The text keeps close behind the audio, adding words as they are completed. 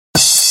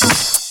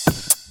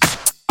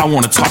I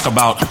want to talk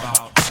about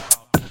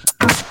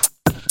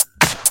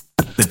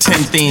the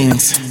 10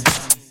 things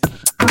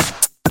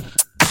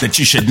that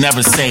you should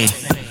never say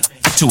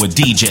to a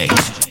DJ.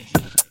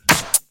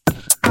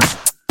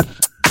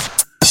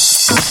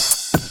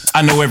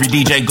 I know every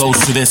DJ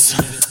goes through this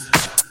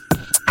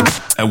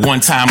at one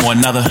time or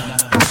another.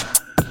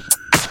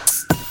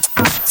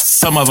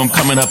 Some of them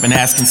coming up and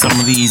asking some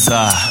of these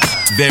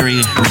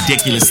very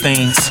ridiculous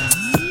things.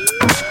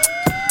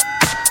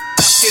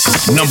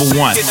 Number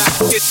one,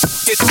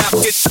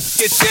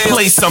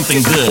 play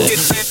something good,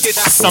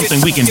 something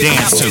we can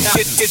dance to.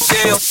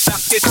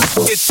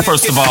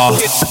 First of all, the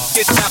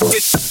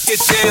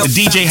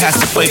DJ has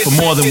to play for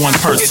more than one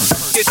person.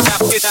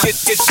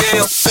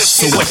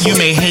 So what you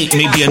may hate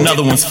may be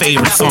another one's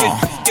favorite song.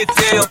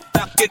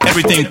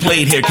 Everything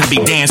played here can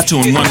be danced to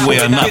in one way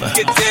or another.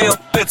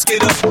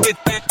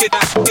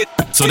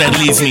 So that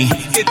leads me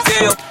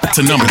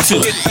to number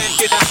two.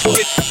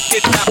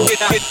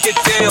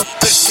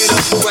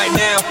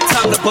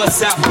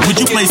 Would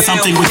you play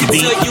something with the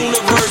beat?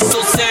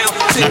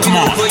 Now come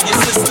on,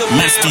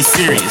 let's be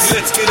serious.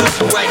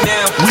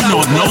 We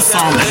know of no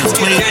song that is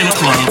played in a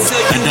club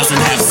that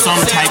doesn't have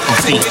some type of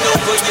beat.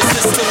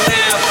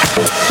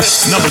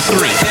 Number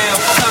three,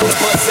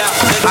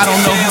 I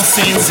don't know who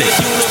sings it,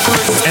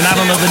 and I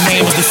don't know the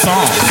name of the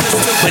song,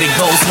 but it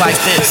goes like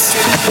this.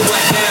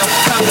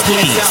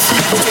 Please,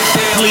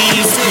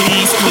 please,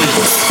 please,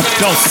 please,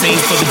 don't sing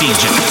for the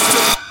DJ.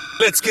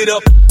 Let's get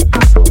up.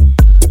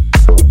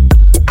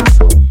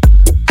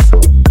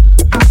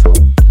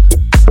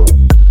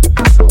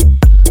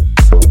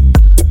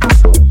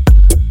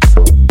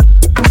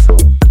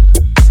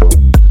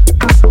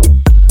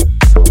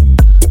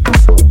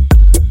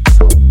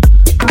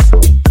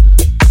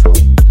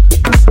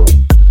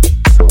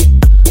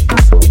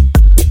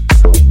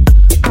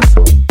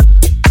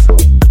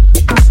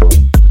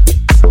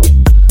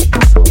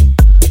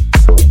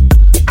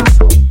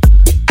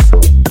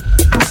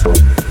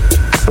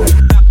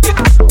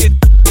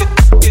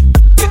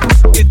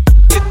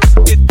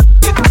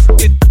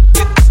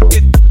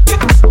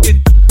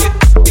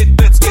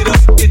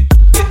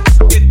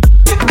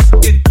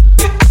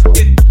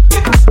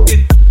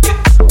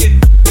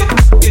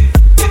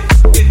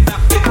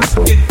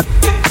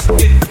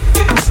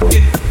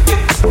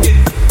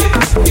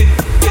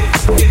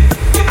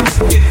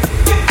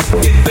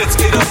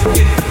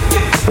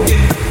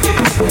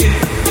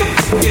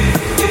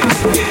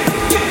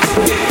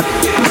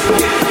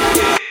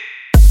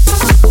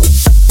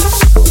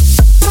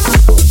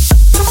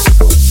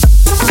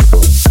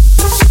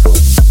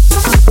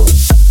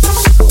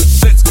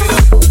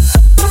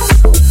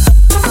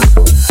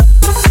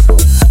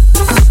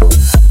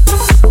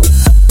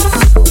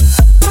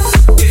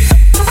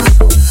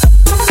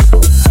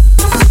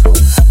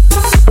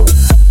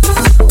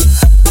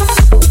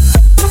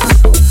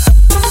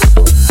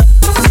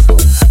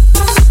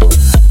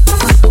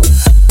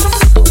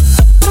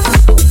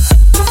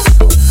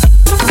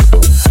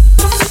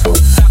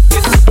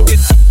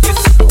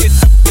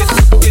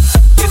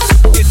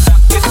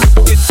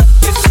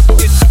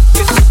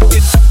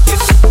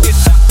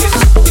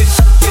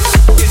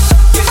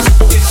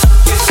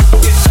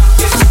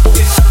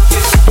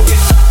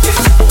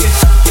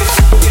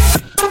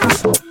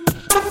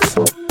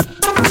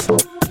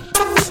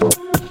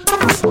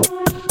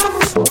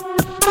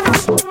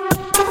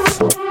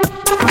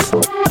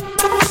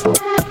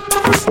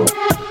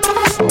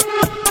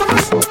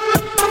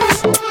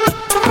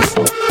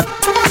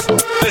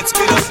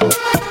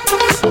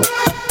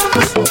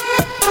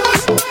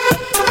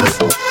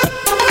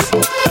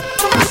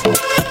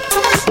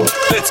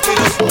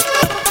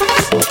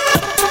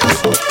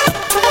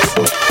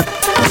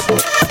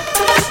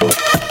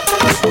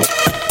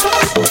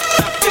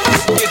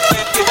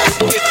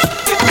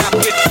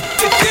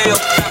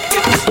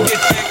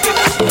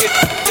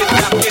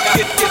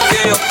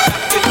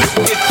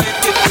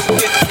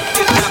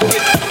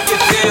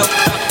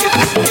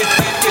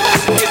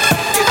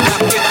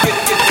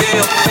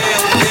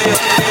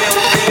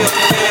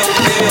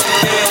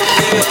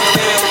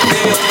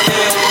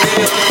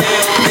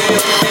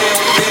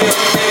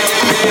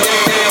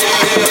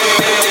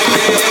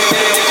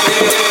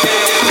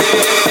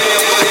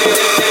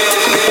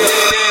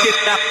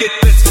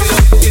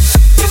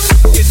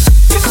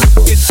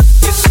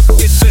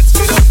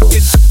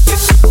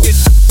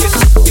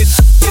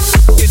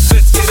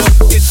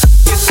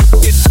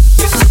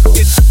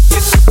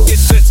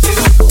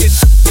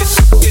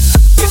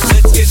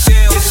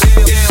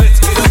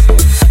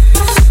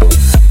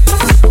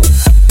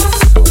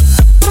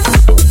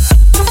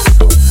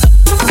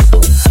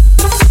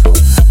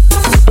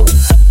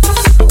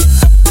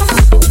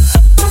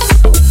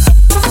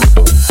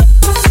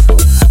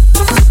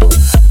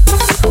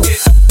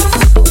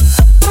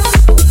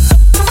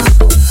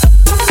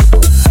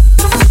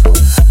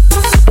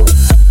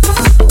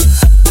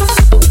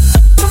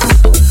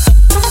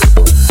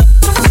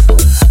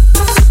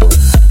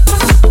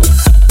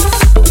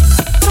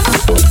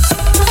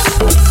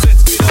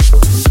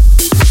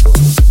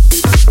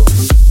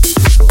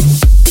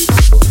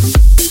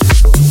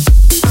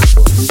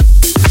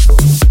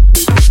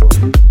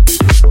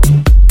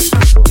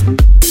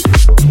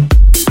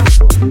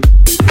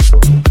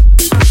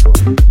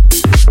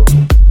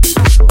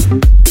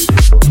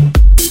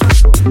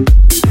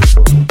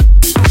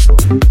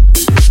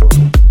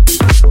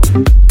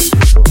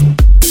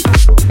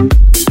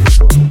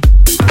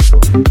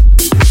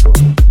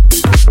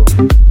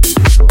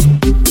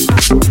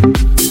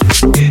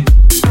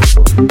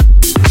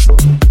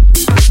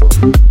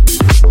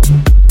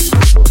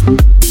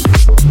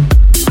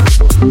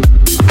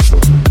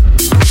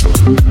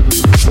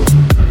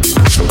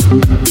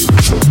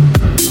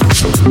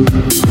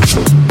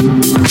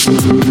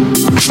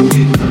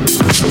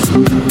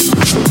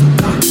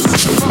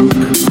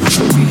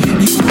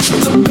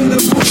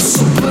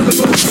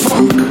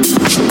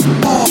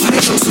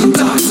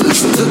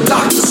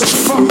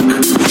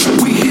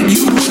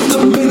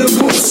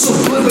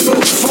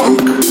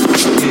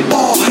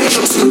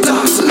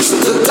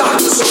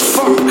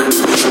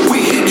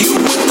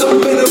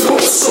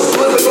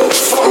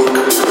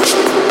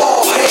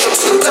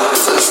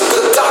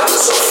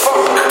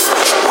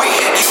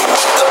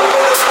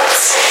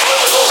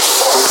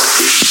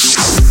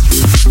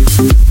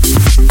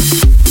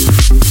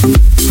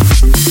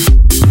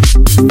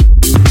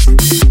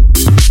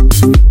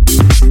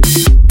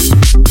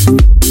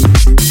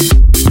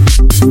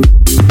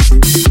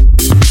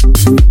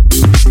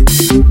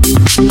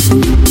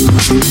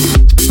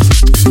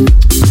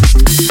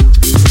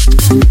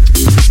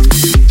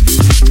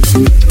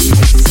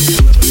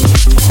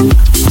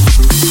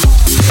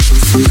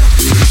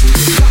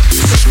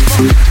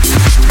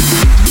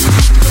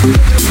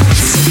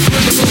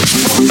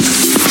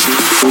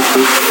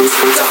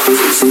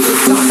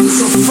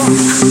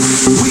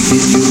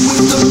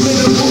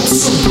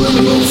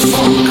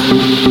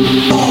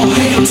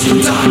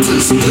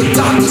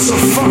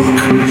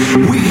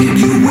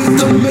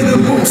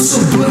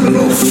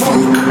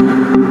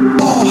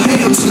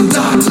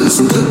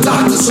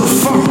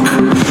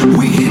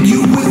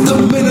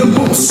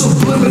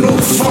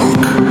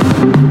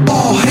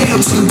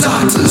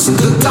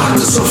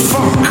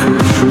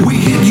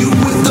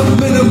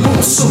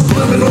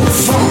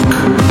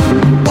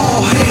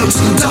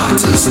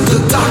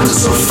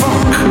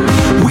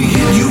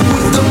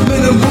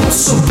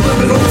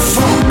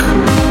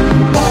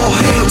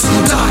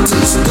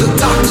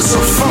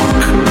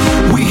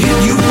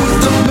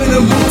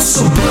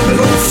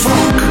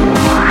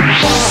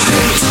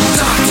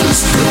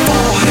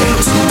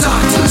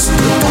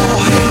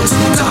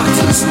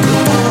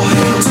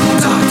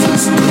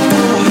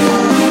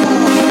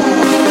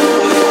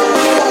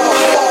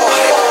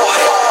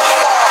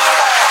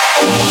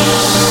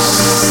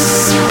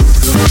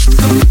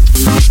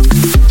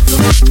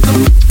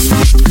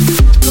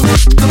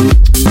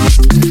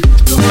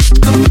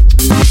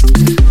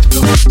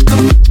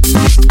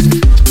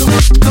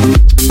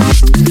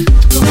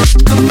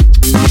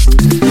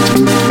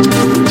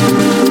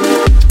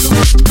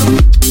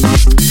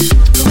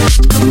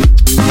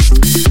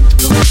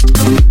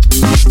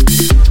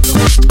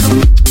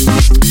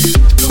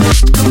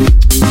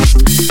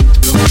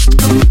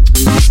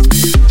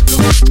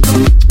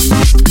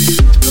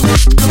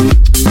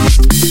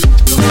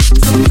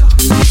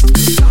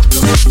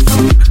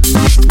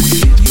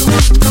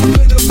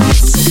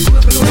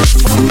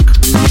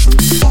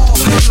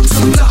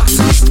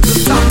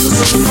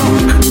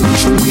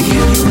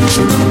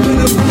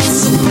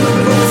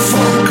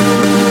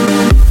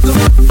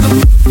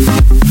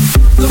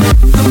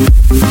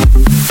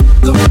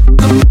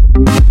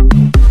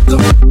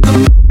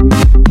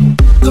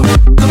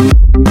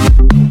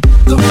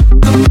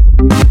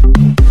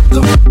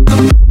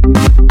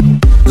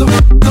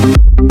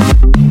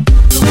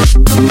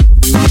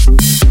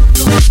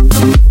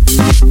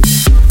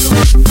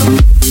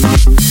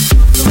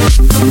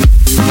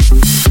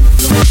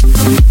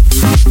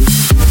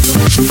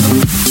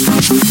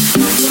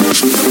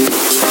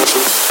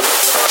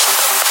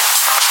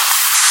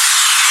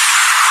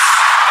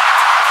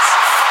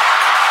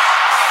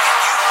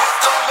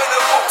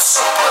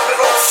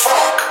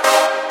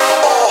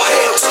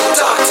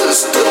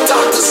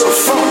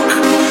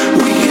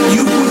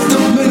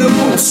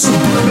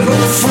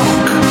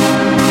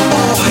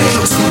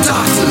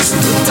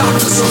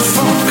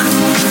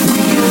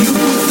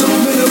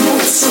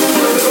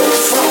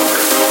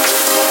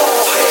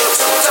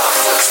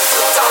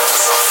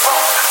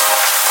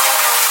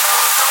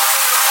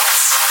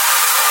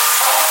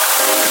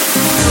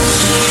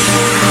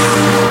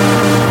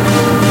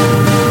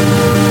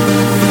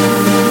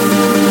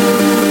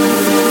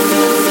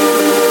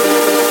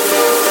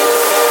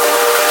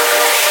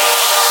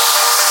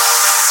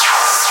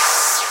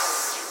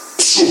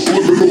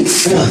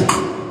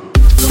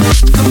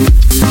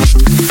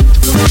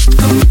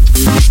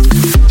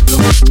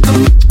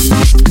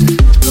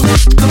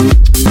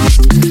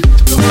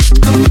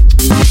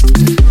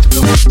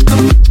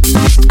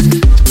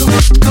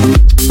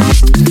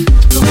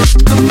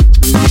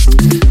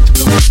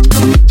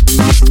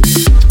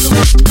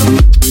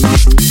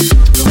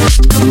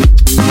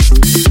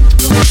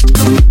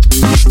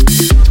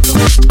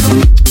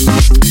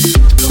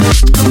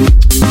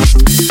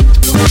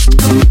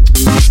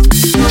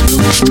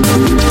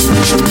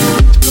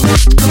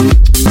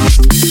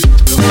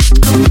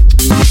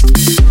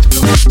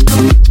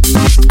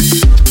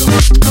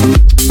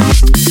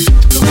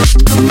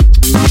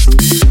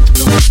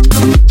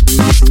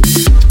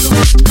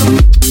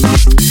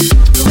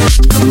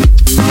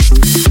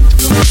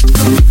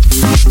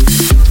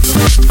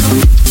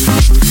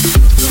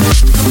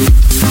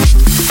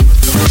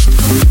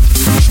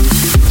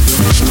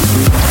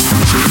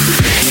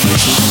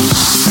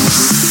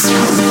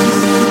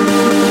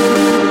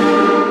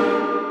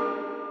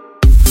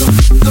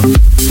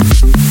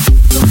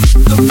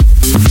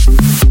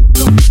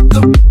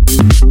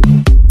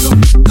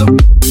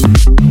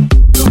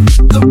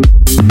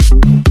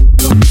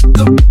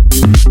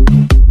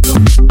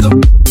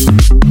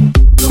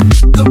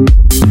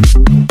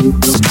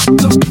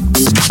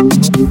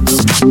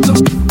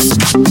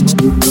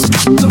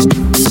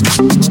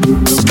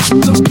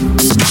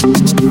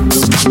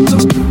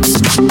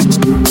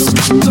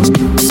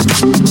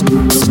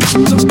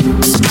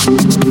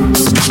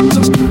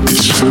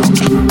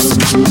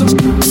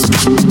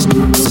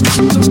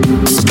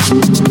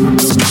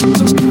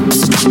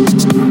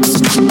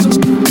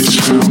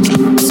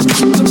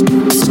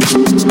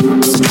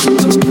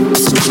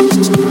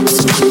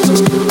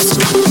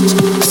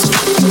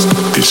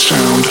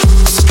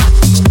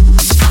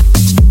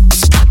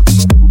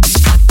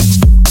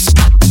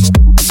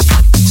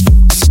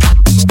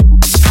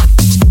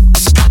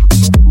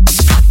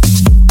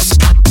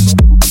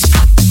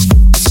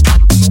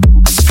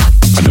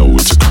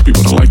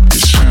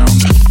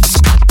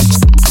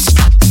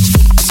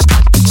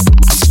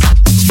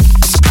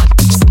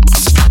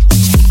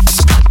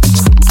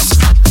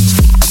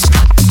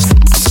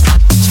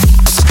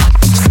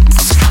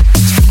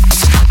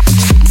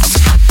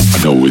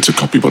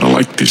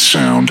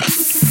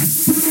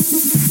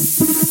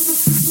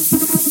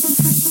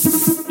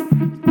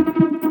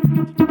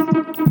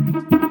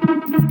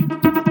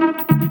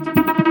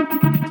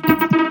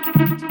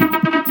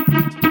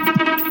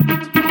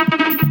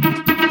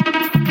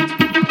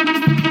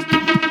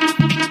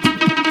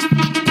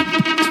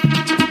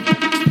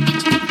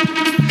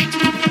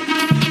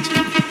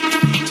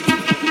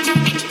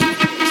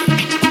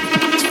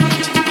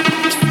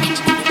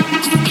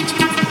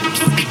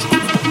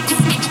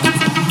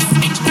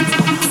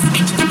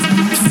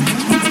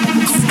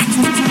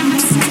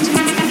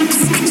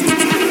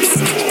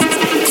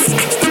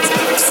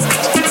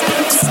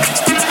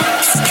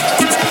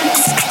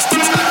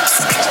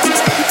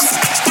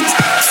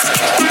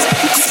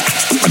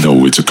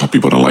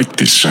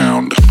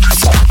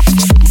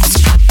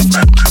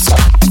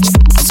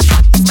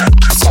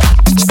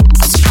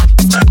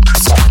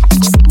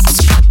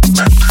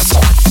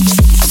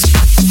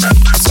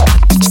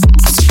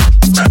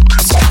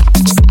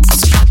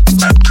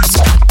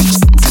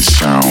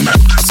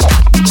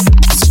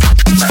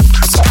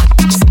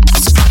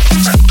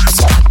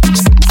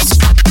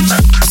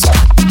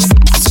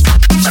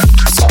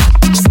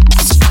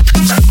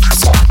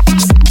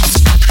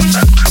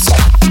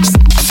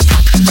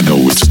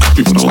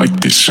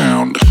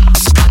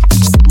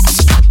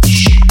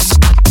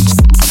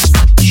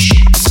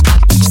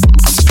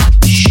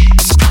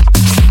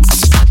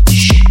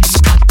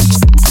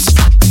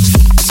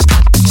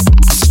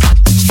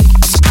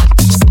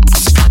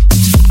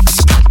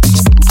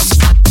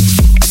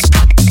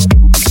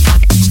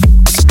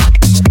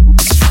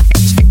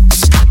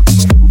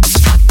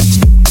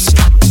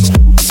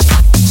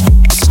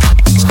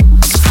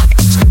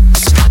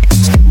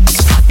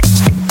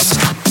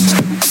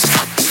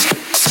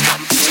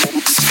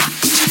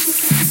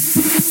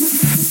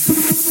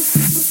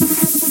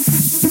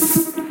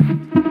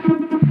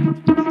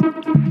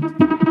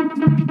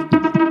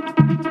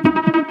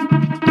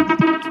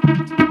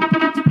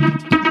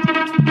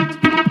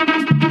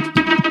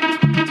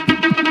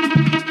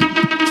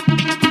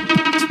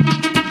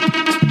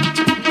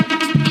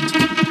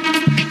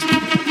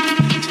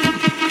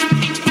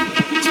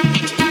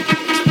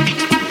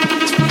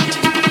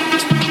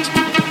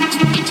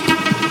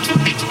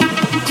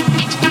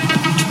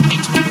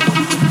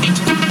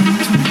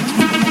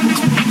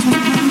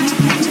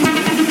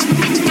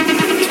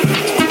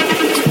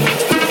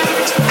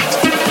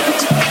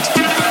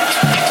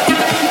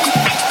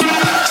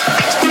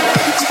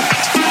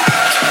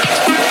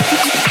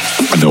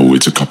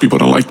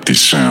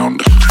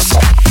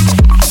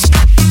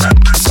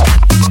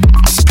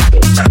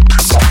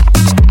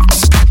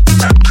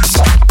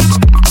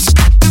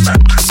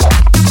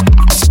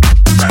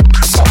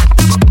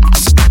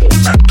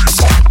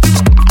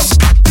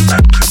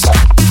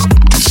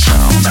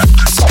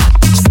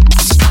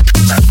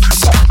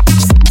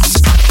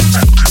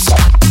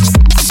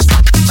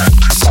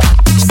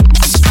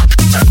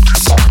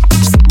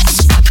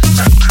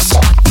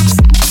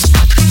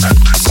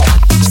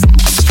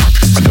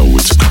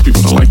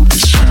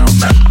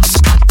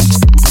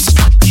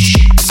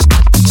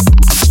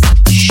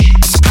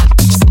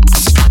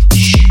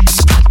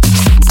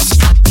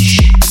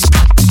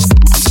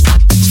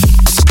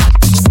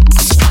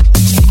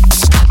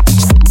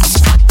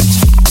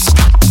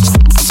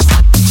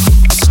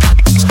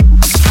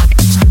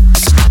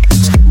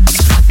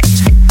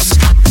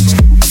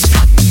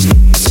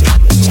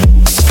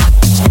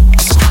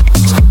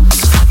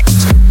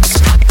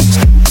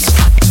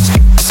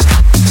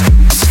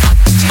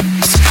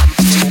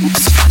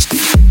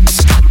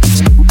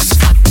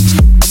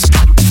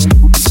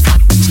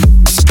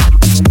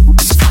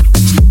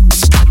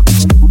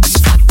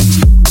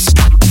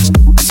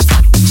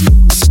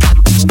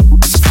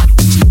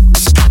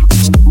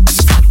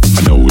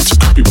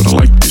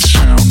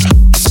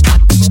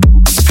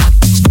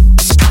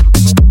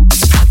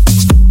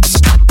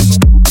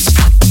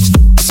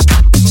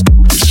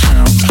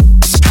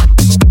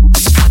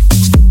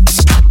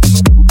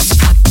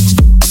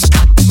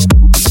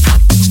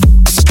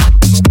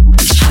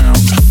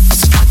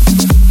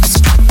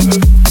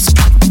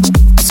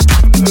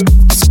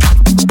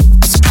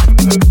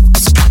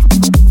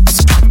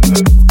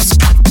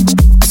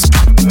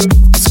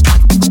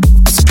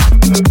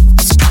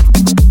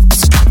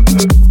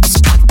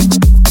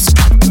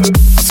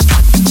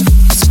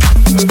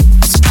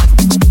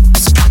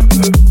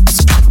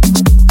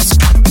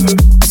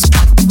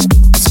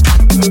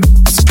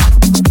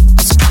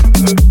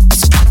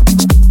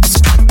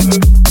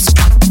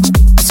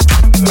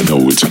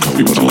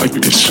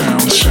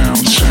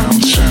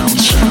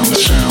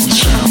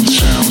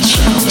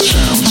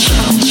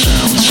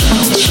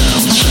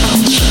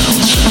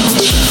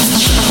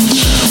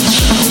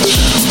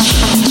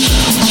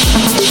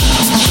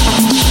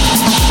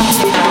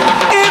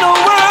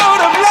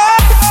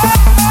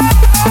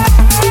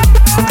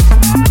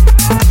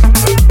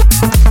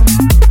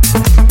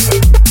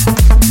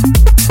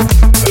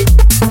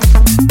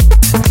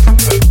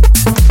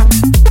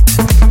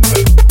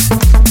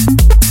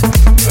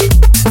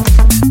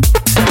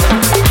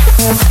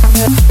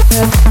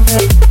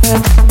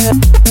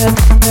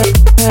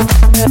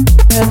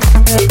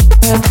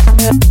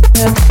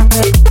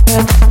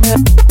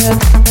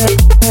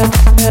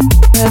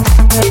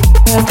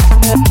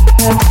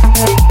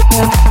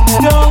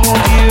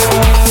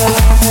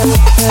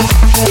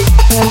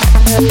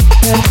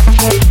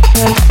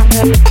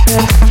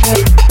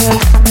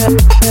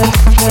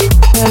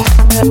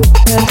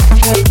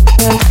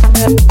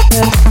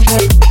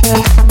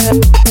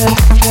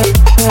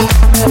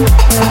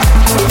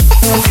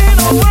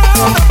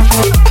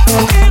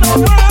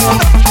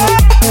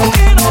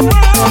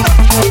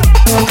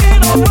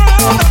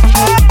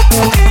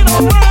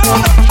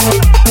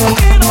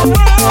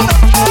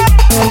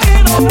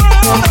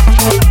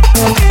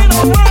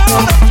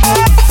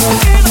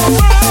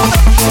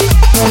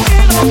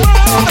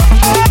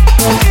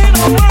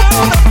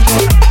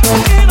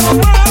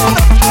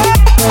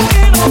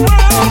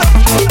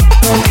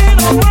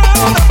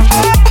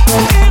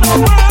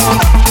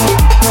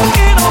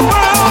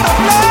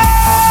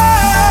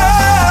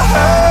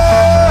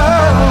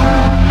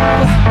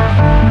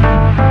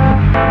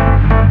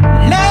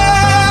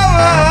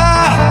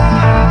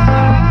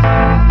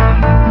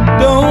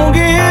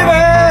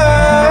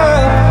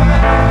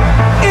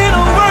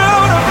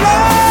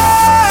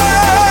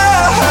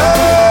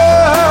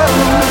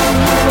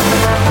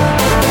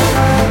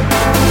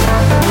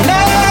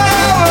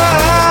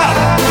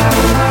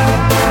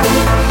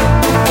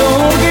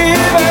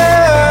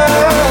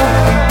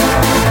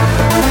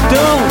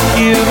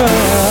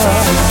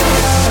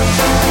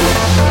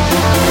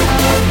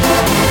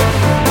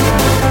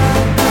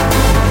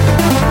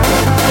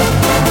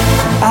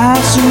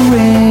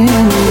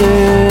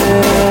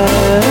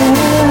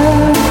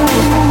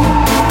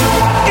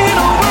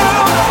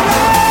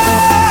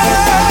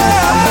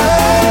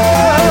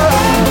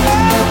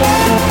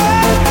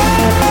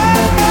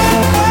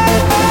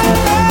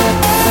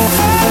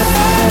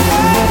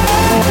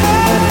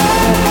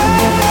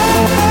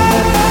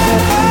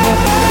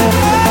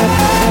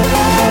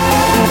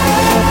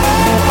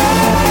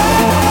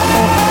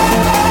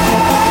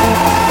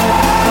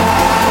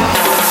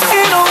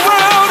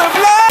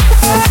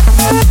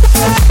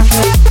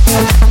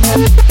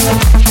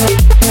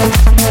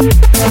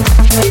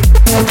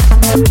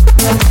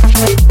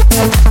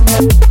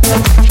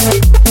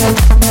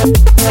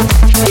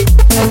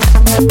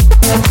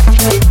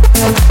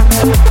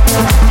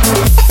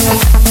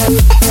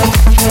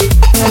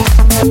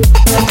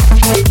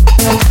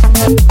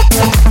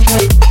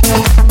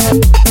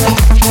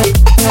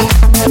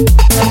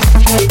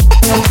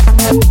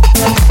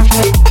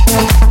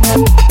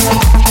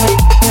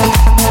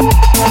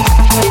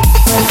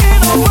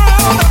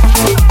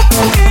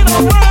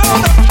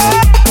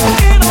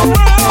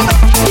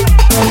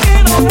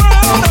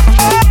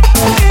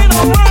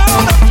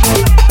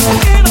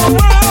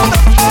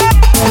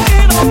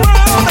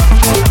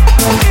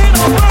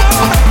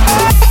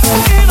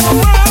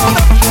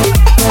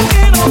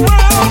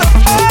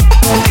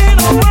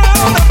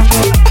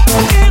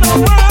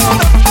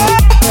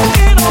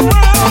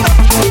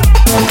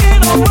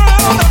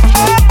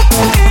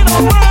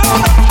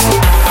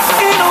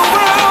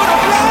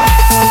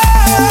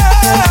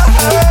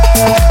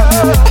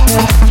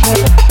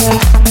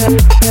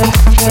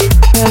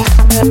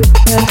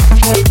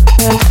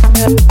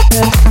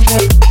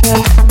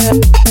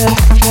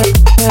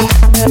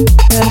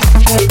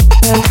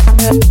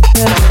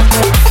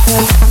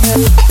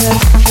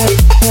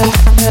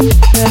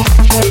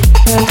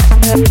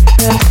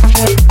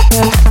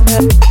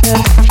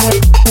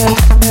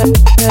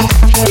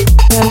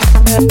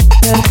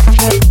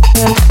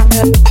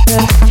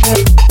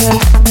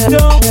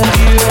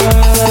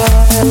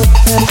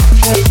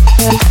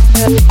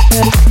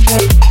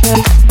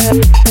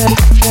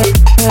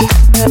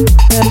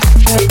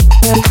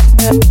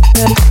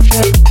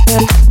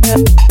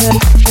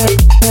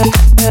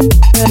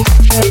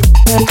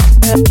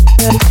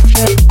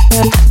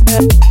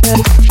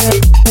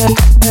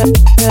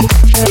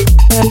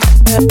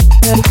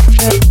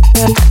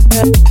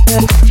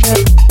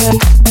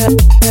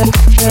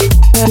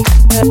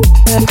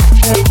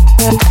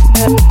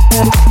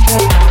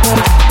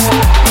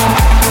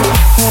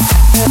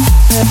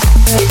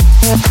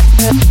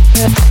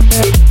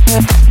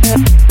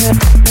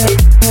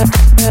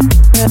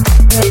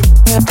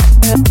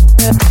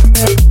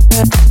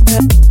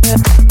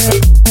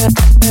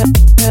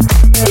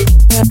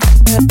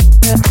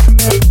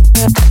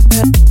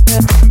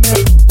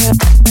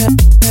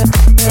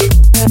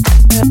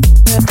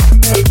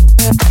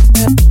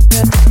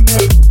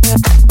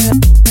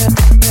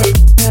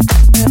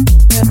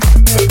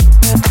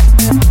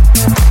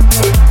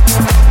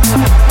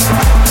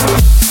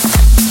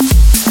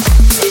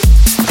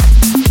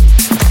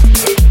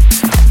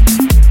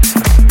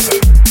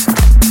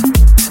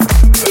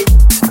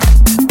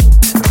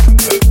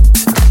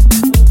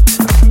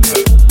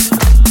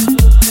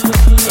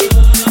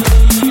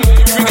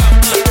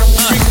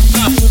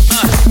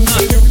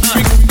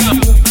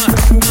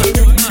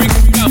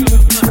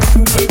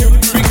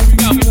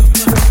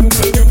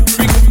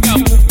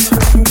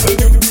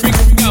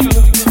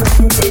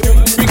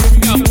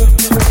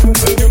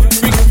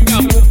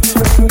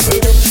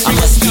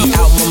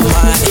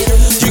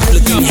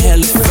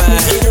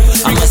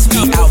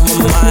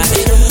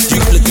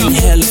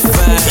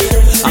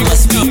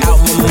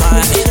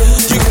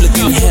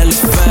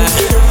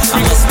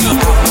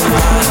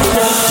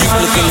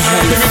 looking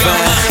hella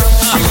fine.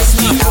 I must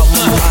be out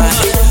my mind.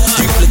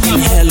 You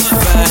looking hella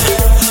fine.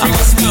 I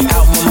must be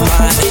out my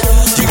mind.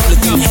 You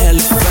looking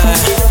hella fine.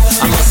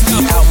 I must be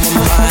out my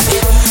mind.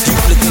 You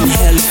looking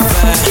hella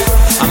fine.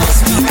 I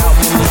must be out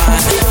my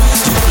mind.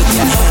 You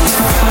looking hella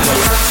fine.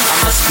 I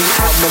must be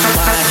out my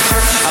mind.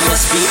 I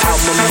must be out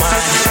my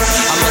mind.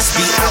 I must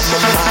be out my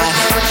mind.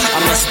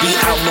 I must be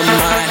out my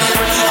mind.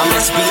 I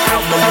must be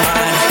out my mind. I must be out my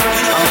mind.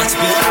 I must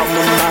be out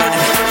my mind.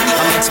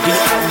 I must be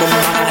out my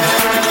mind.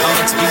 I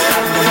must be out my mind. I must be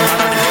out my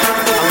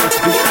mind.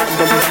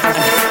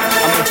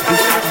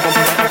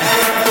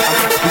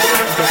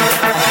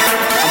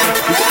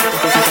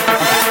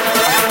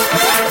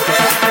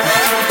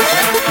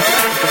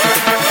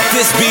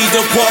 This be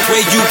the part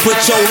where you put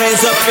your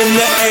hands up in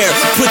the air.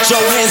 Put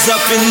your hands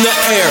up in the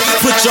air.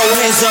 Put your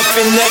hands up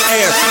in the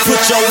air.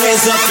 Put your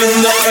hands up in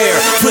the air.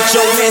 Put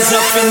your hands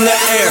up in the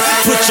air.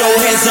 Put your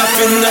hands up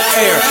in the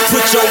air.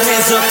 Put your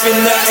hands up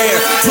in the air.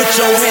 Put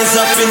your hands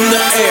up in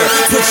the air.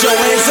 Put your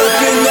hands up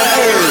in the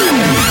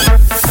air.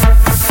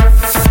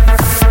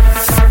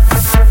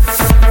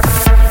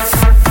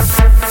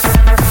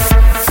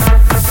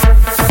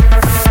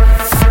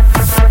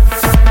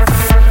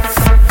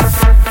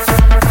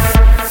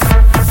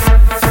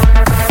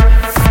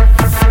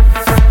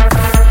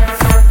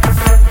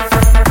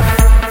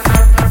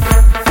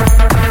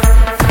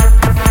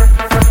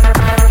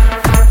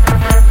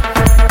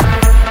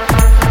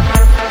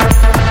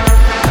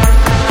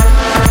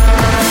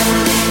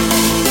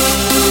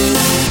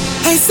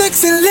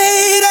 Sexy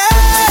lady.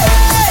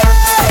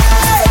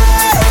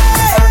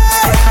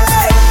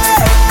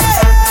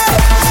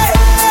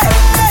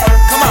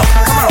 Come on,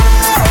 come on.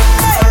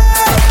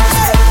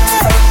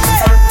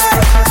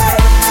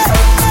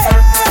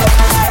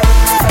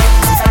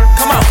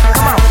 Come on,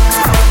 come on.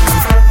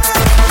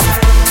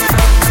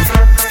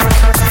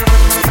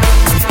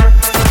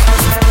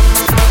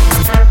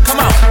 Come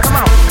on, come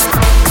on.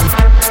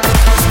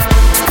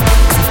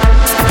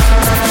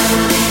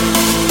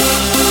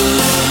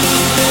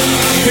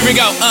 Here we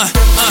go, Come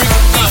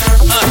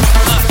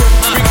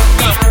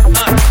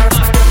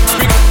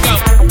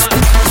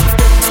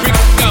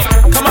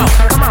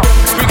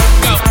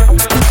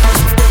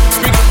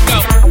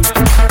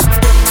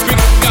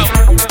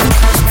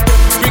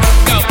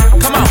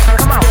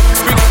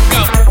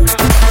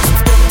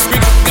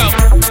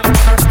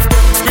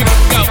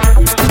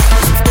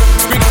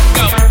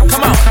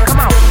on, come on. Come on, come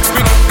on. Come on, come on.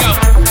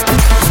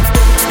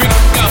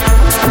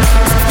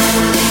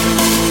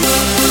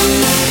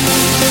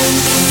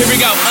 Here we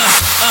go.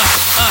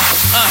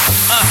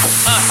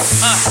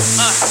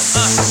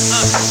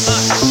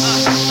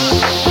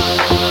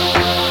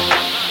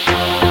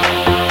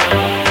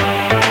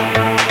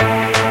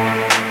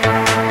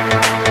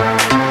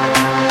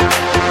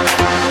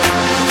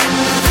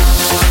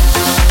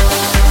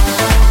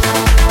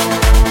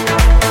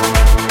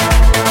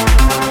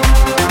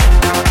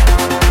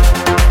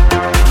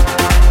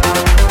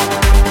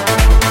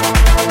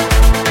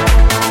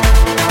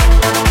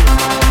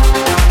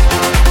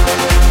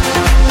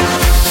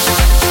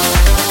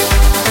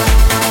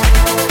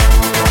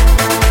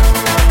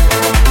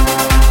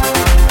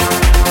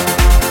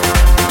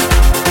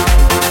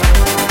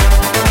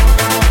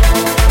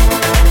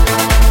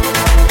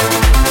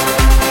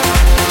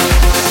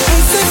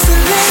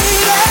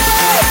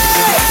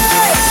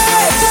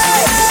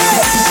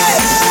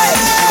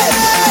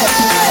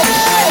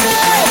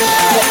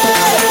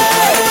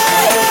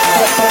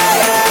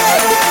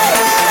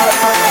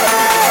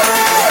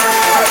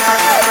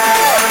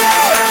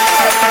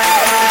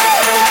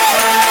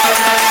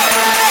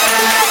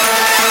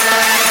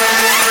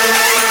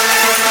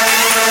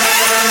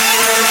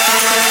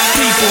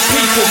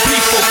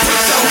 People, put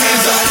your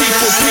hands up.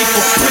 People,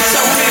 put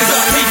your hands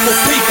up. People,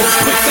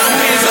 put your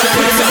hands up.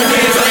 Put your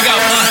hands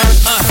up.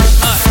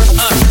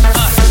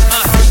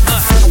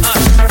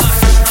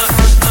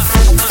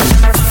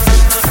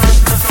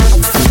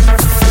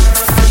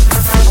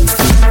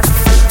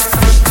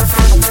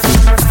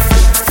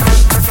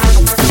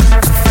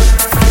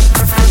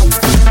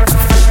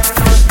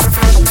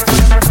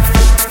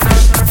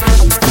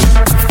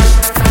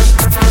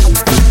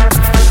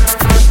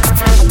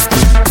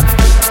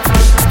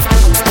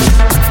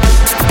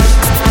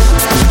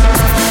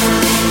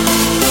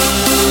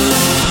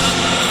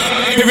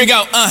 Here we go. Here we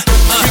go.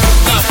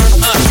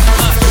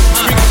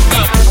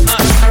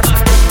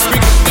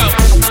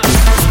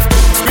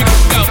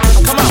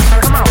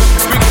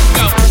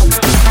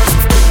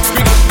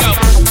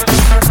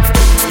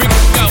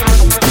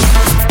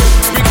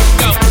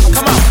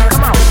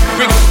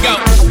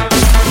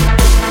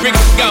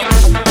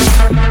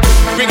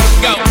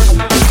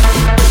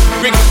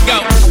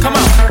 Come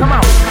on, come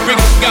on. Come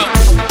on, come on. Come on, come on.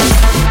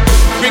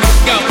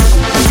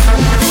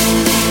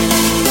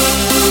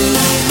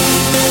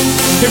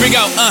 Here we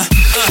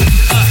go.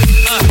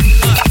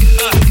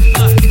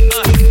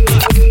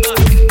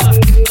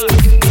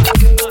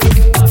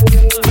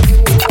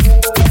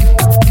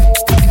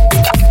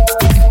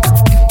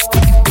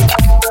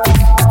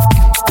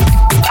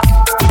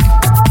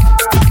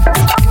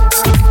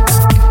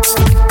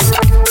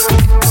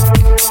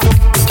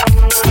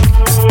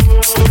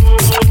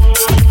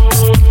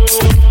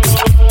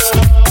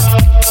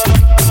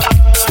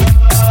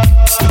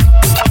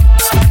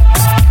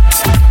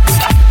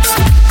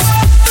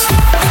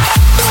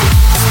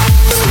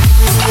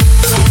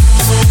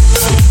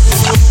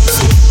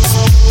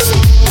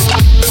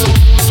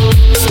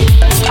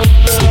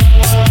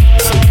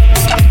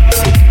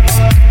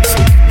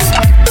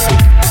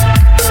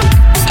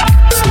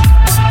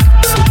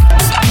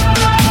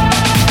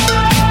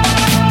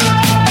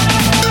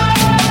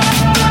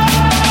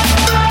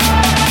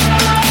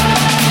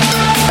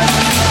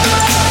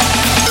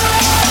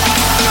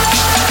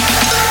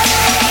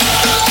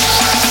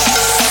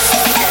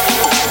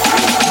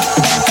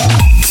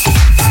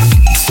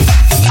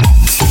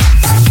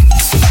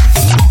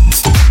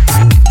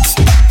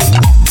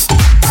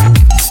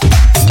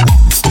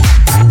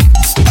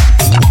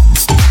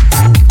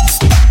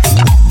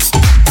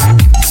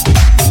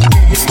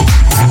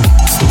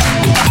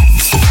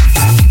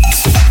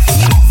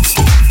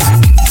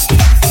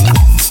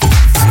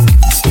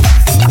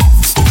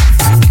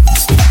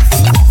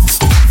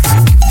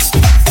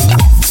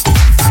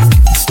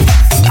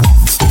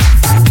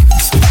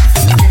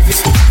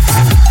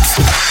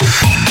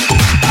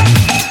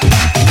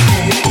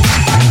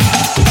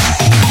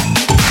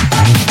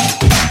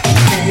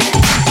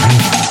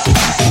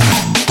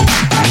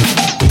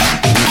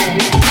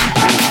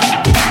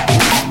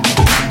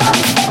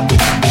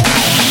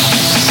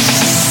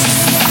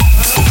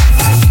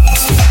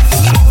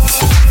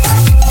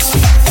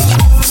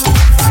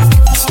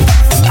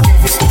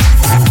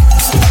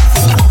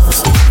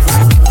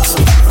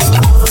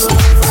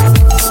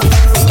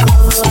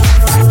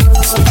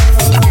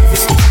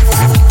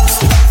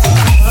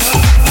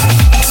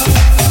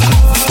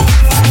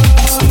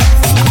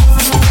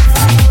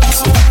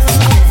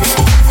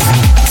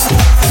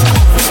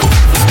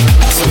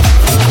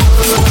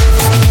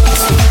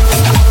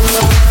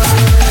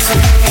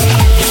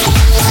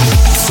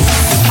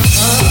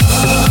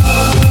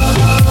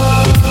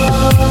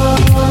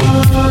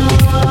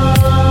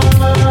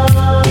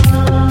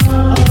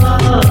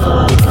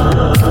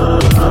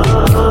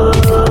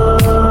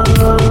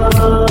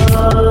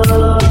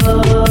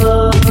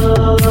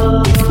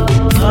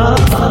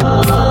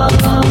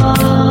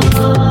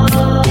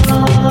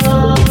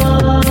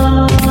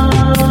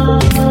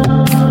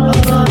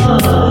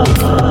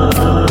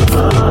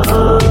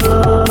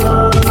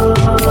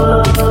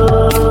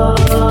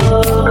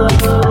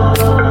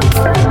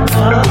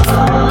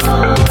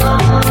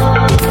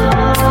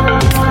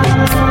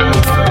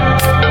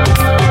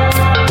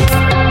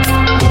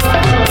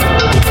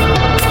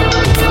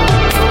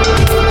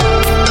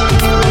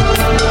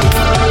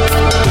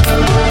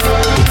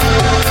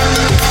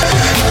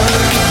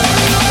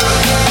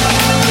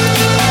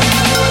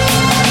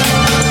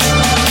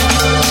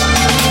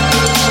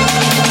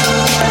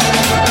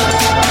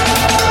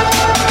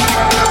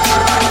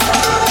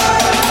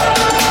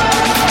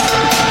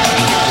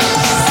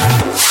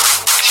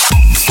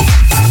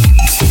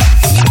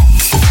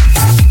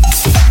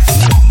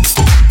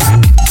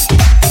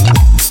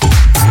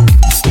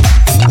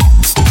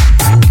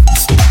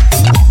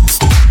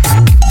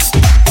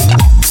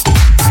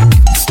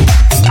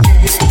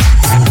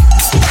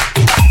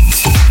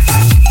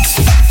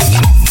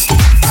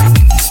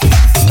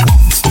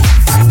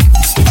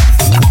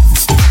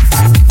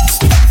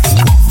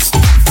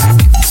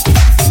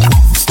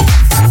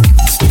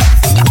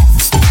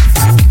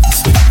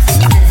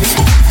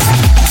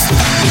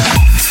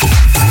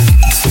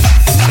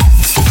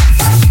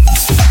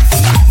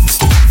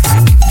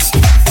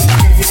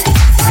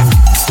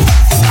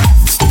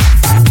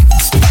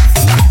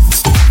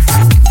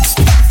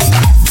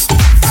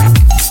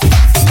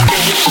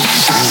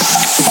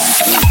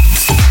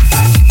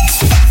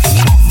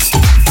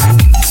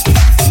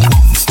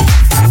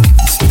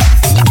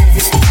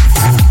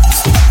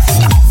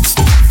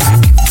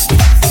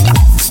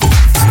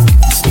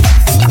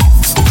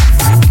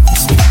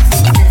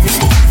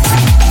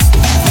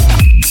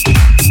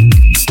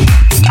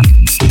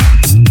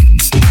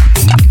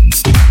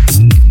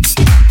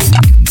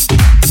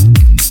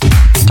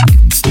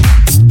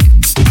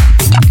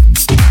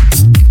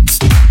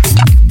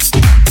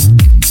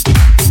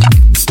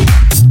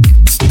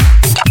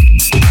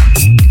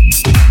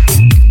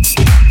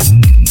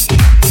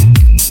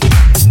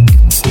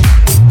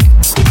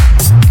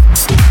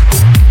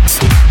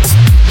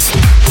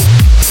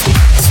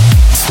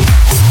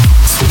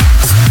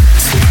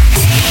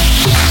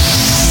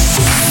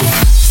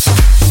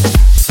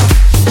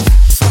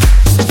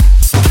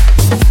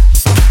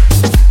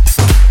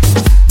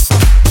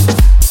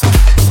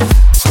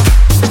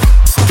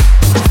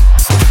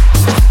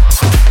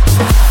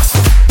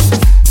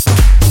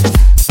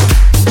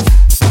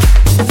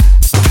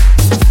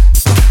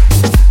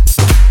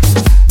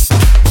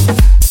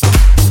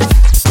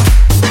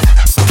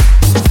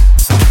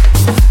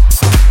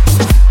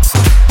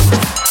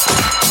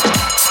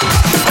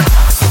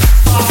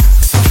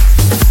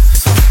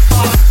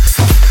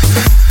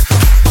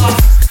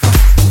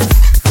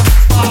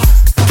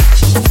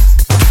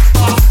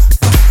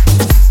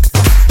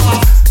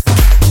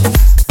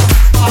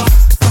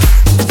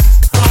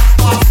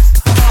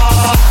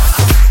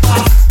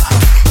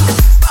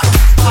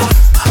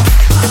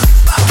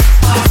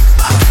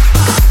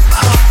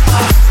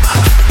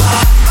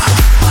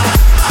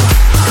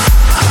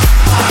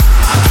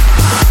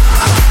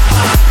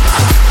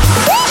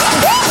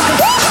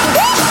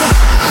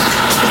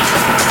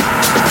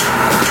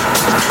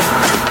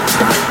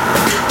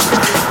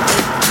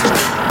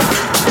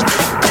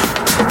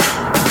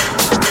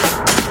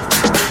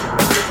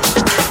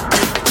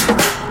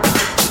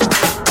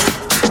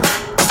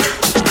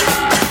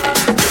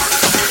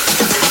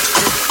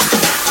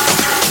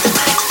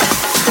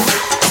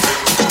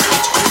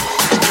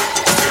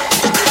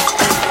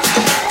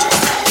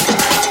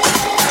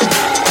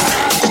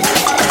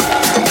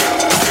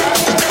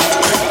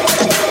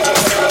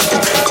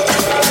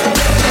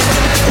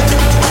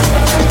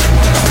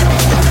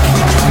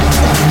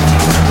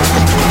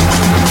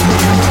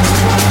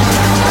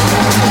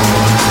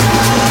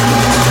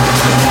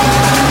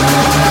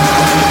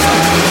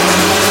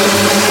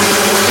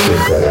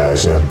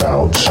 bounce and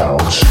bounce,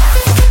 bounce.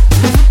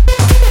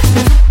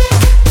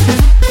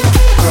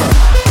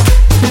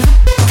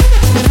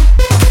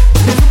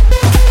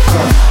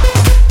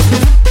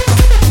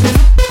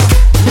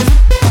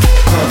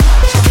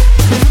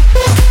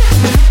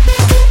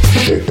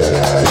 Shake that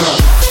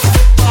ass.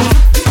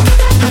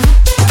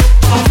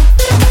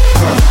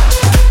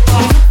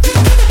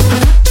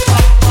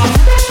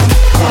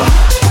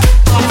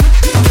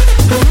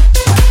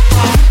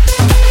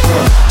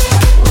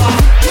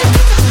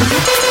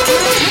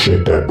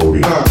 Shake that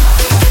booty.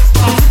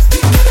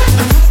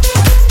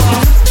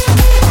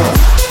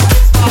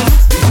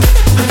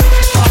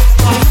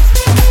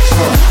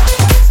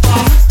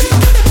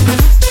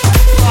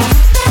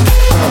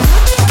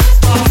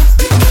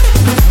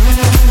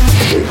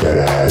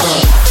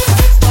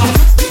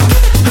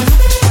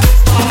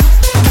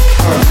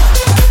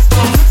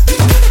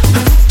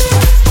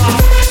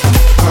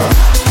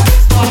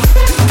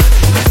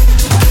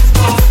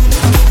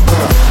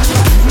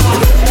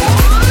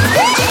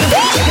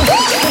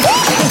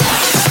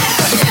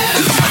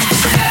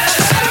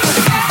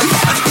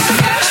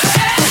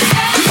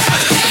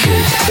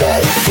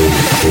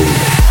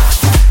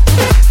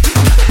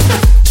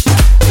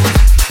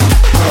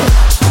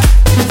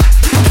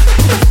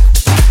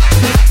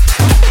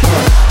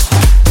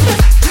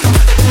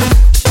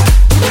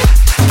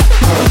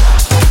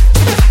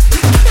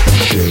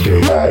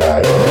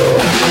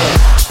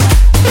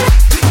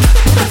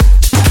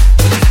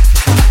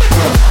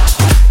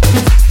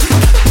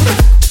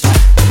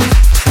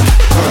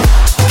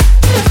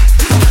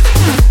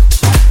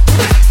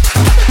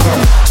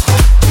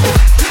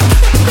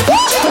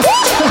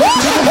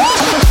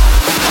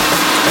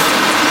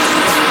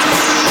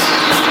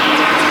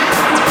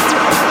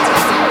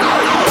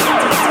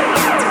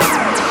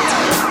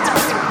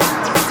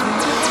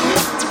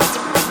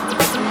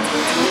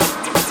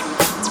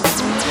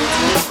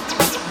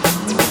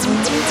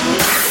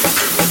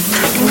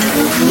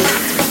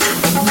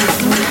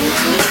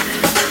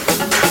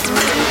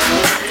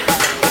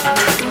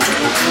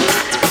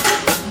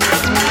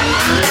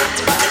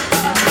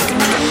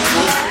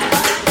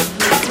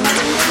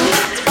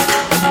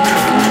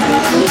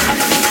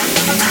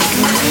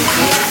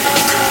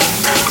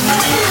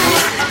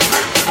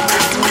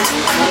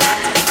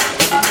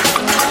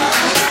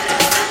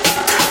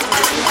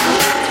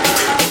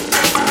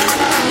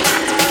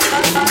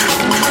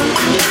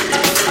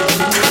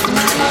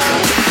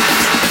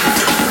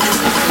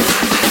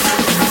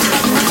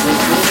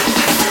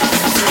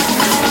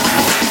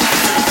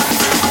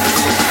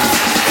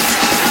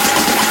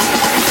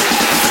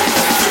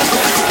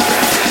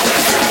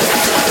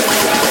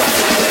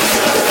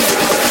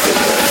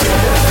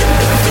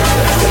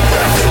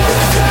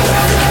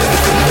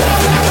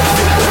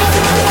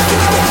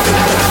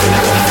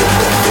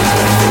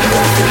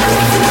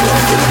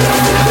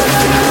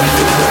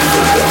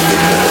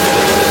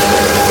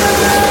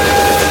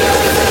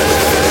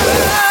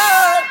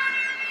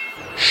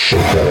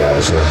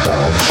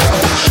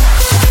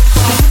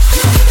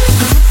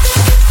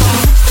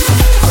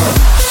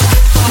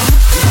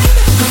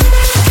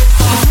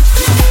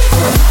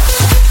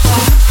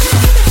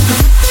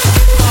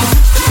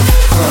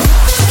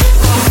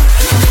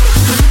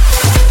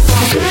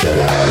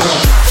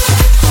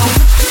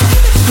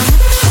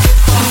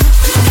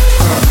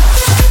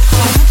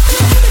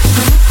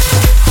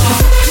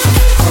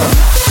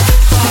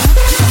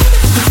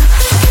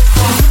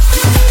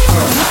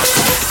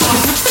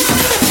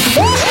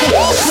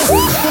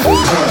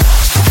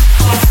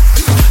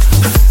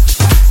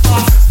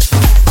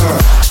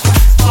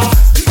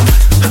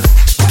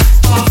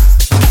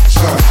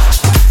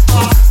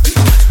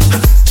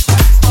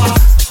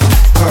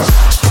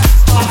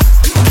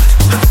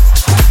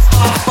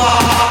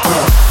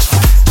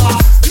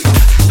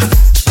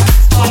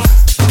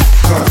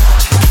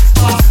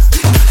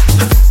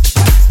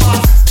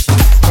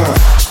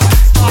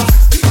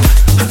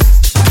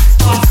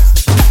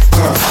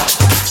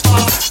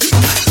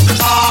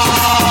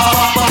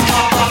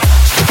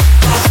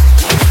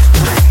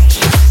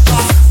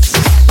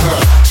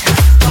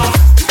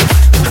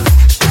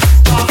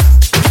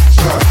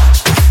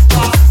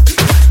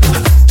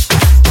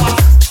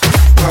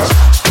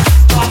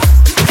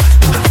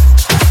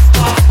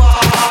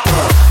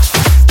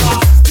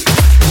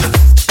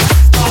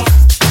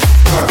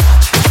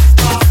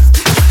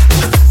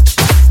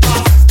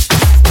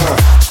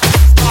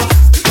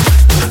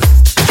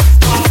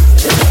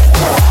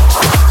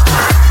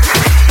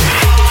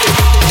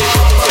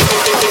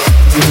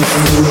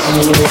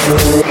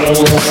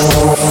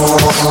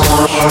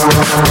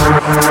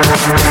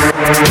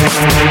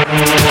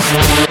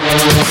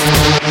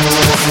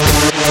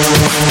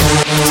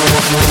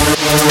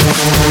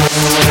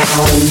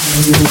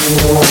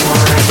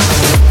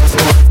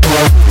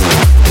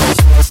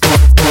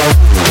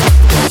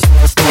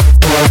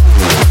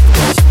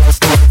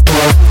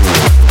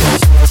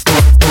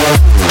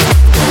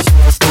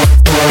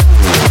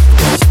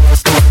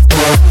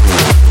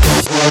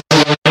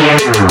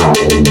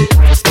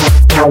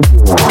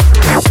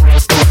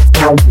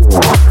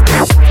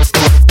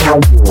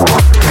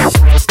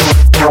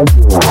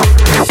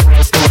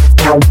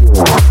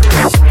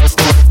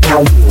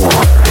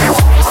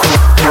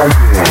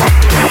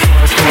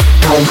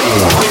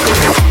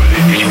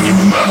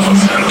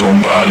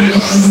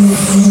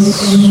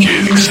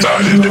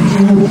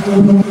 Put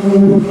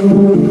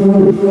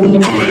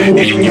it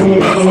in your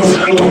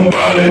mouth, don't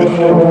bite it. I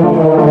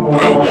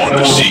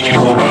wanna see you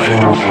ride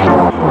it.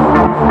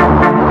 Put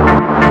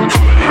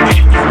it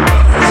in your mouth,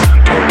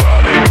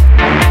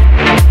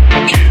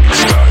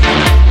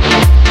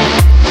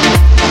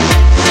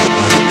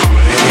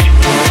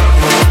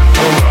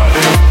 don't bite it.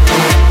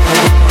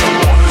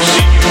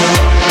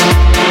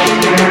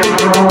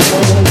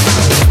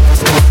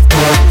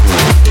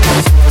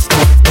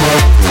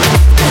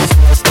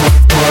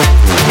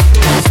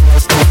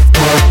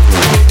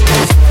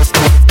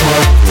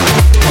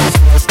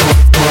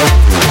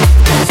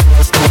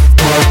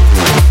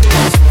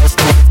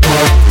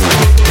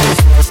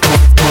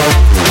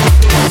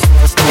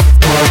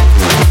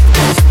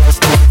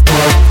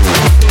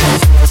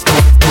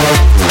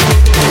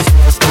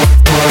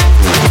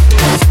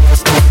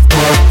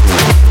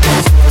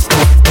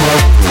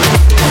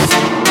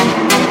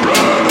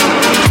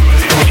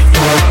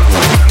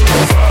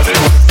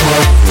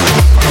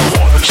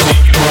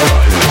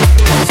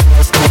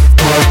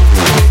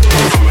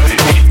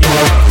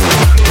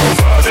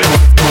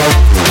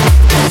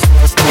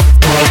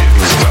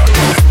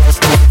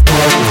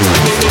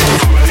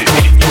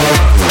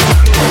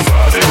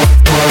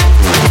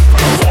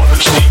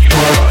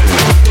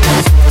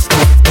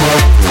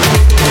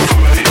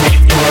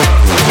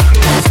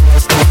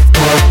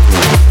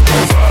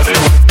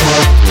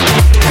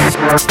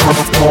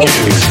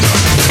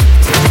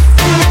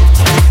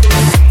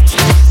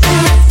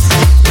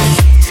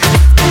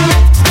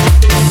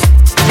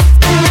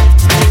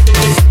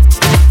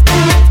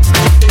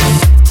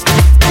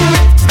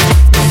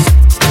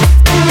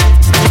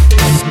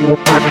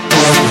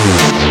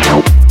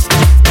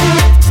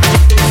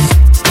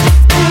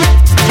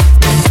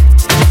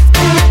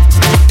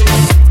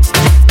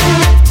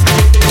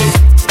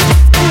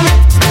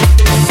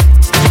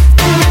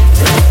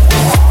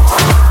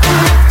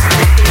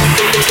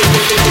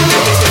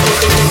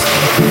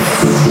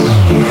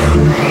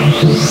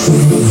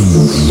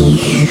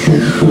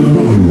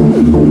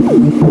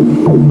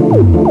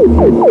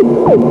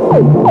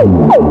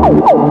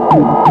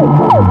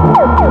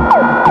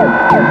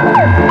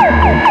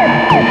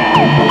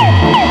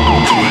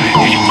 Put it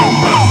in your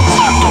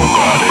mouth, don't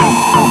bite it.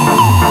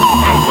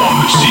 I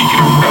wanna see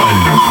you ride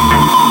it.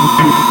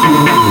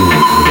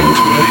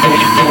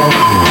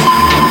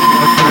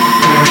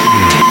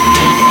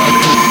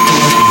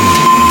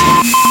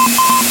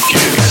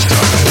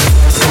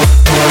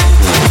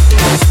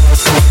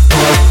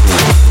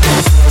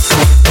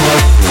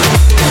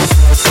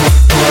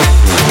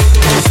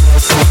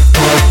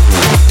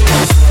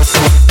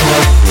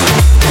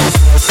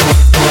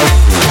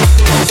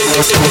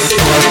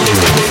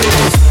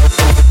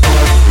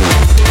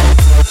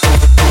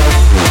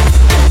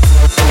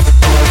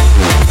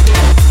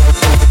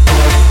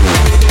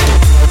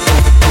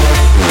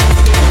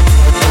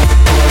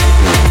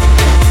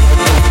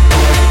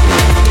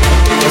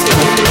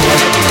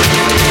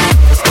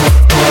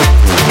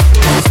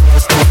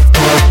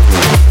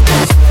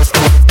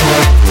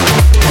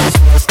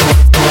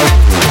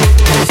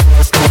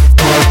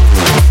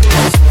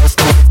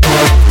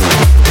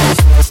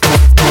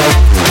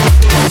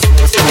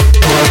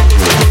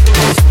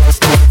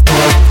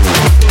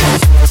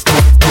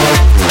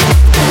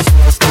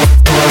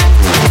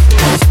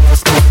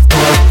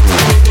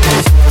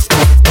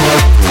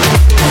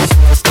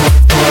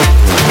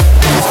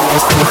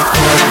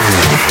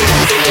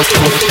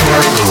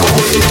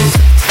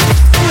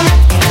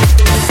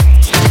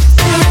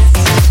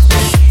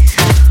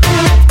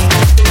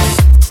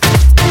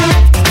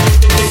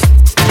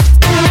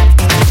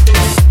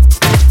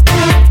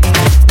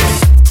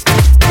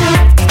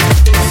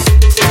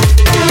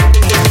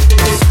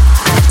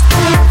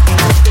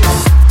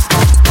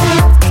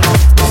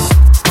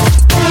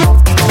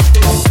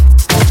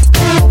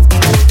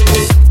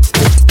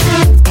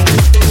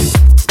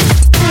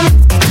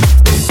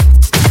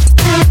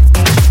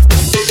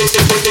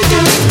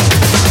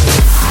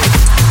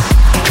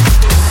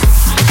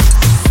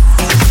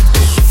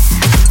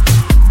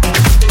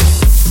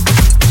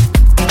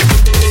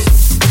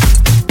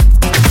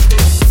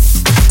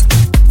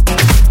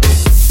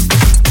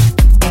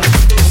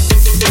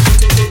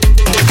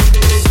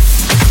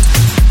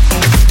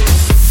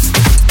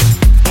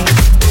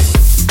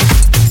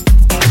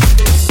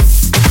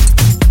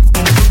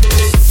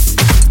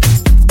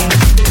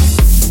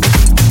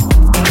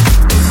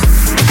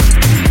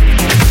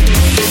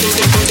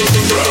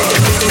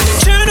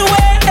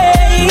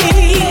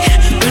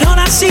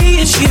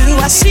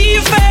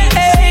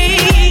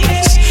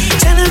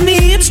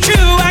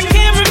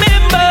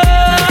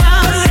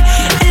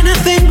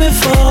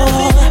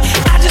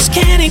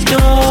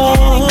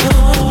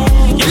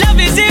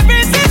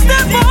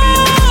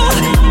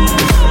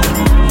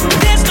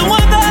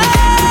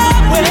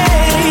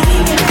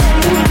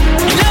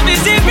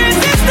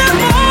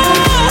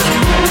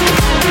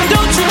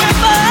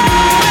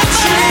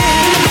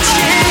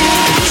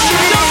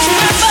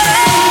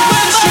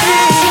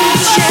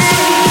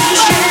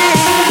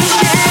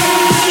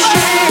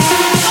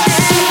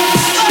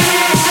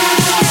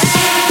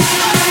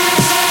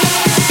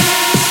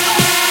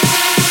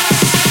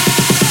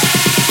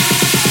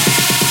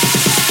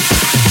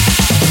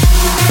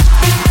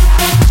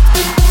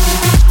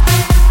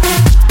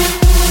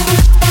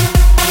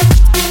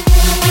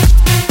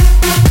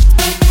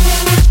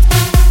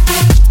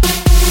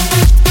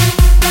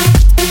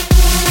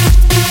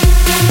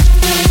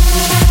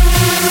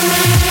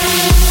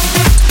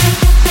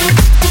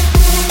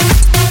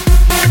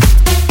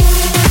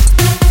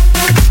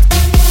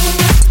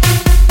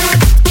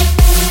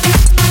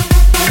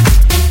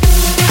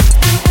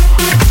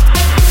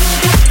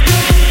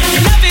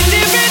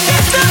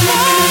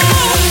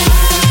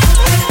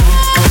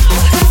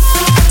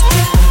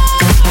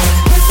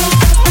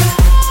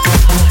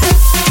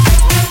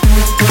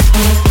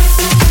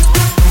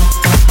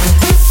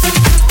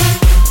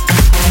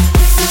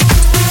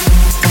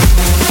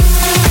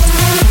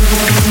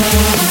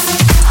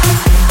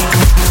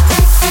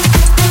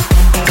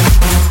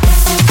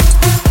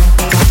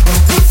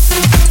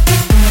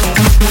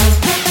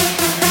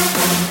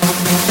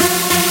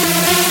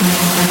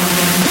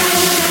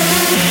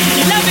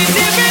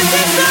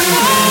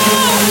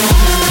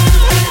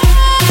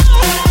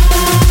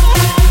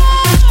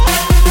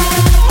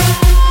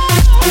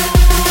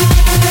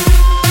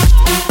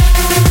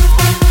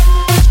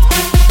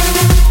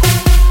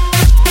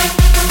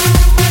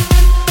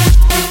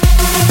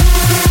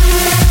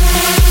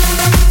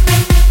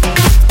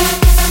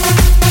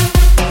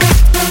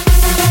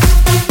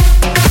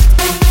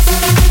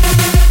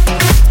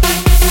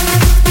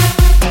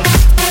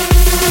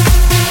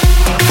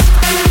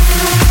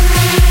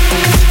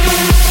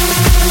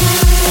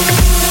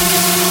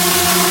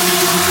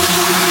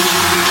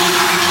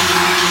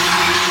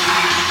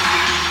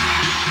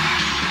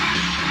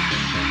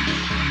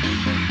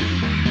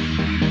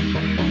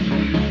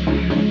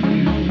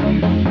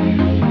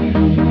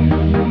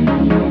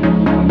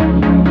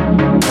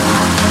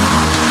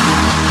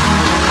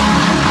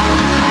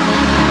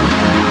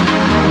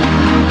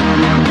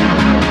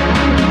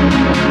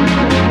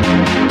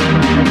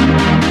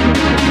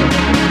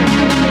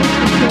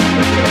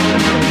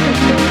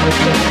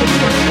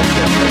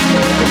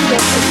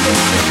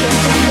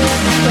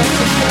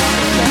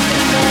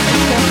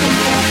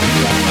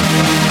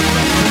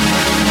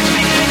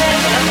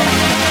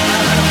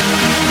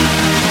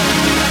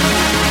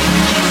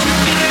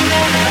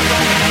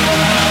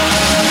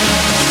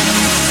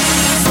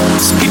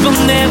 Some people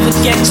never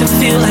get to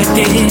feel like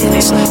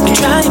this. They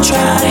try and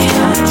try,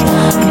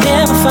 but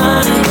never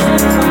find.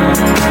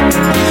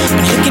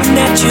 But looking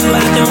at you,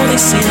 I know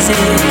this is it.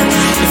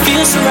 It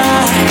feels so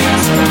right,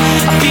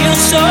 I feel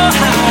so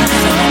high.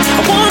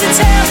 I wanna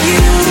tell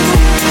you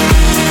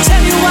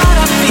what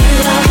I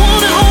feel. I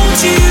wanna hold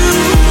you,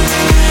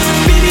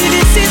 baby.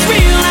 This is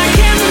real. I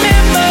can't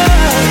remember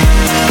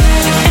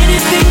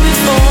anything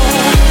before,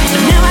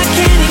 but now I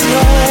can't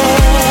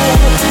ignore.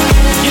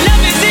 Your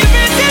love is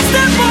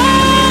irresistible.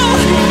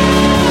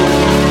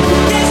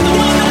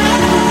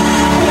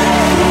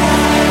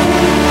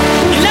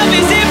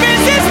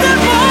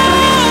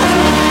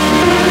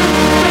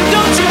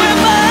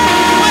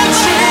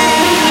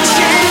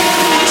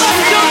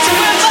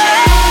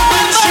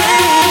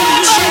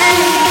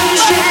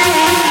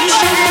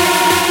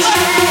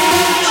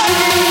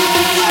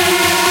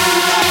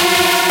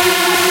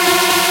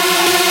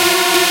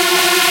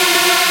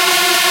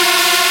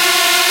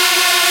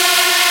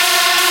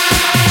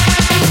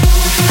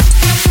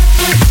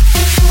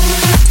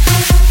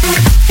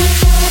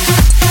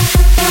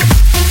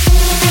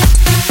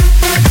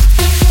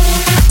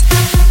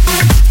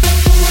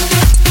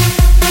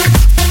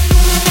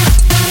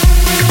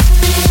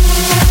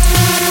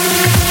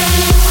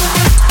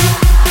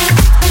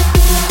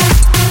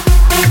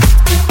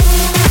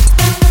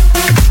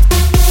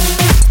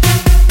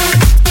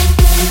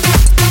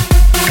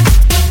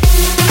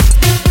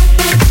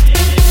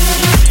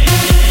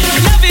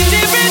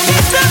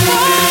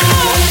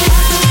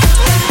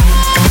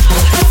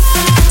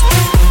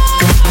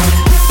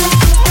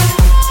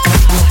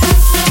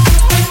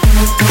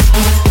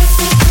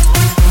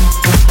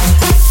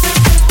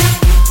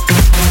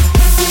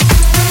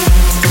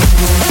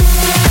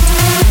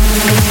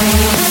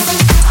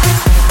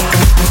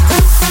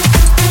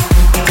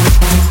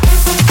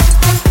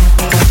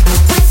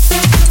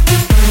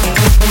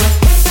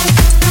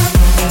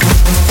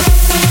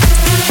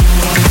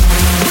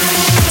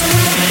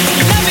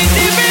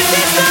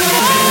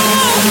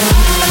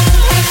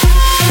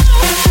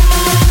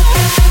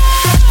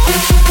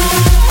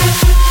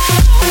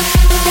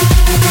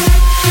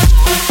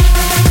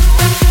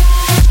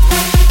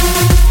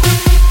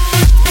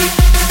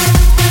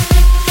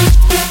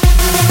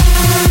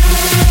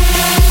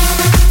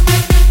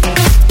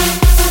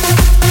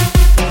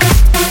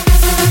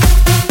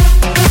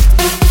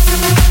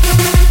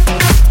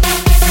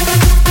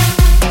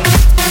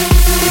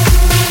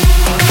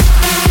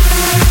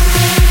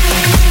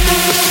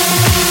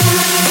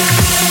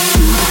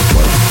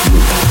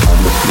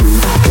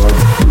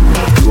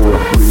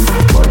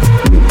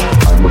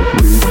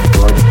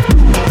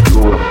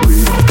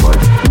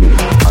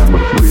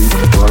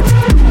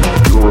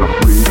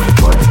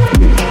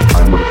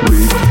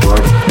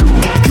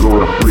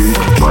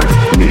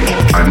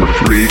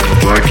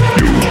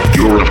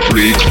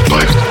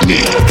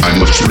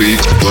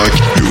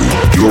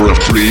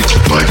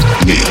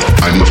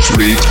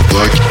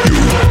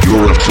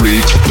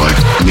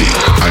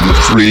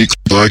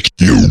 Like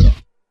you.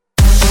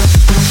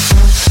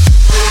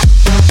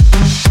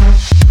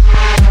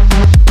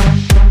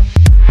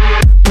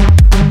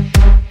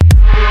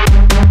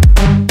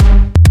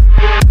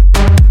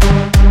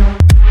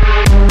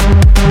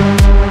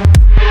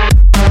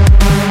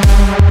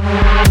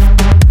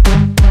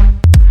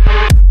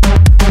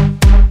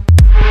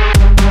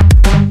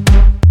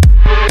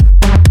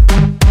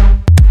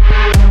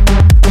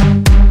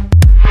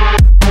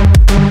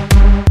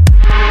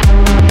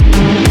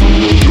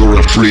 You're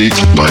a freak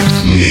like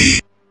me.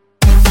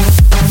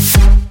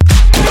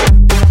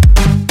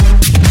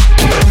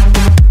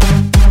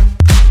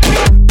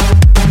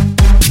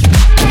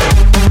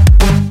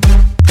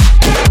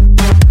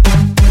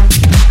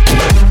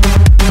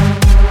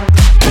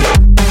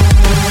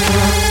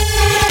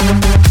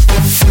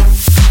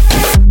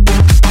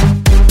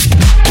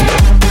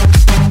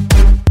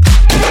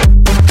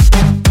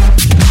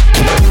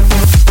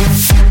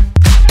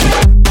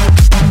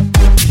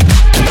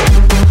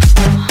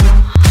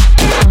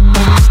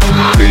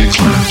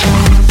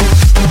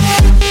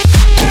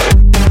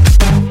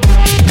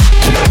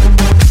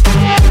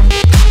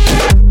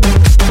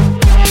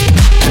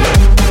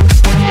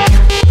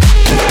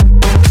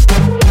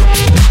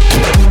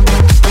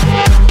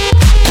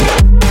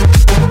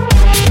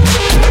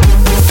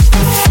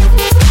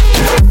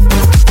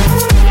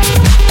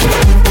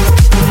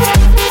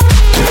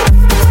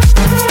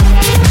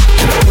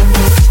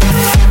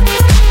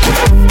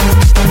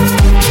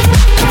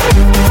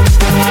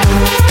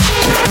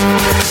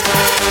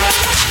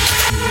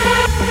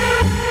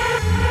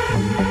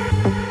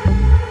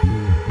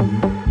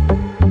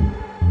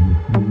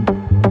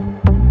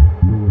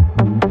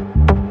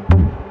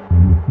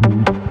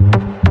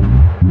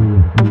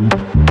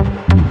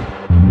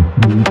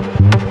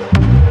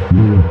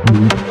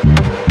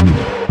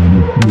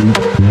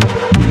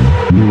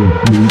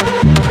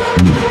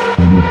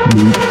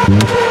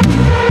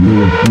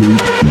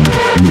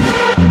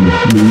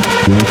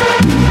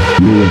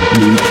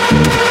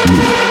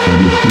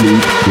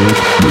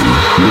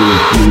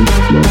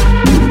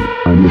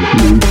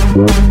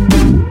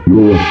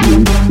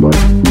 freak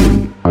like me.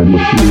 I'm a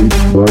freak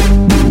like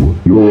you.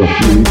 You're a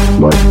freak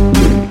like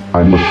me.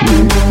 I'm a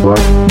freak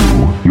like you.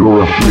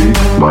 You're a freak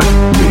like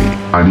me.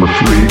 I'm a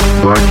freak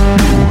like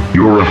you.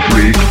 You're a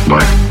freak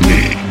like me.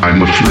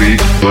 I'm a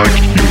freak like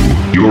you.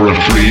 You're a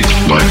freak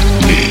like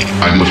me.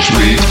 I'm a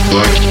freak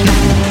like you.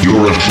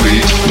 You're a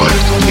freak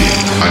like me.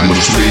 I'm a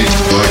freak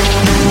like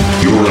you.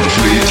 You're a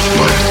freak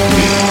like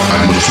me.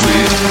 I'm a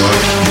freak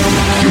like you.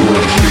 You're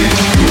a freak.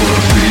 You're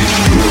a freak.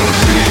 You're a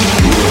freak.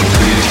 You're a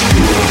freak.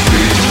 You're a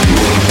freak.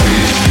 You're a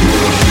freak.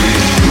 You're a freak. You're a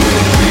freak. You're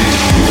a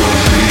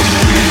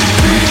freak.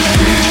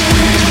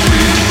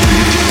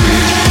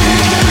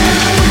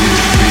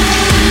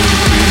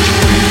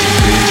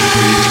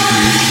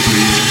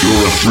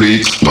 You're a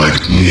freak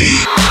like me.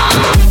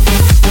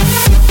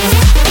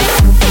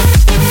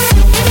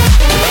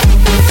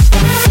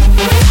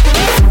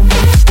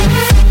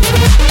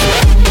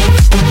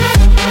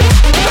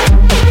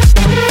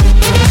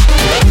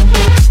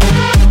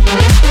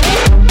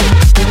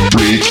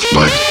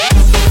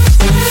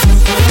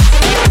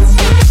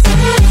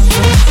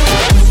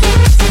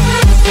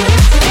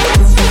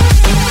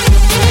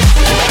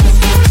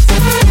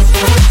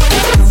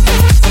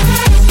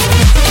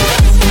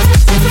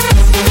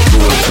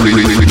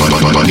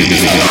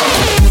 Money.